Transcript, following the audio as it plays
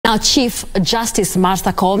Now, Chief Justice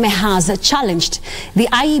Martha Koome has challenged the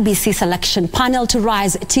IEBC selection panel to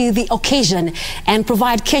rise to the occasion and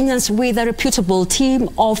provide Kenyans with a reputable team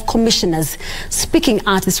of commissioners. Speaking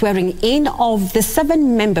at the swearing-in of the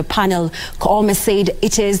 7-member panel, Koome said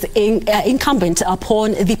it is incumbent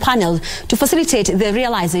upon the panel to facilitate the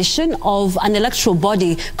realization of an electoral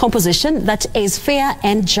body composition that is fair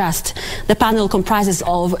and just. The panel comprises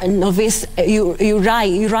of Novice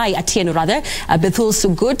Euralia Atieno, Bethuel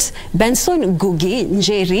Sugut, Benson Ngugi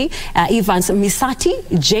Njeri,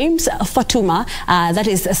 Misati James, Fatuma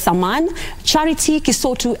Saman, Charity,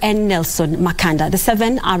 Kisotu, and Nelson Makanda. The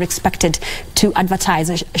 7 are expected to advertise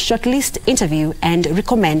a shortlist, interview, and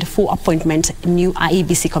recommend for appointment new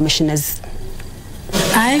IEBC commissioners.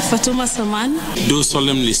 I, Fatuma Saman, do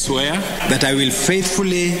solemnly swear that I will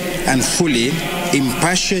faithfully and fully,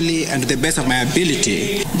 impartially, and to the best of my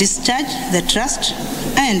ability discharge the trust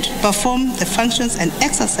and perform the functions and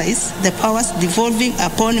exercise the powers devolving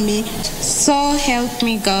upon me. So help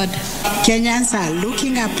me God. Kenyans are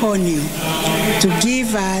looking upon you to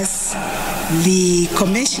give us the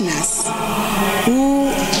commissioners who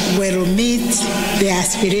will meet the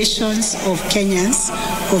aspirations of Kenyans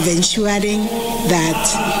of ensuring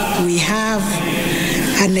that we have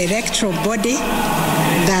an electoral body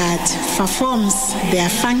that performs their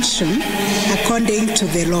function according to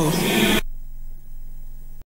the law.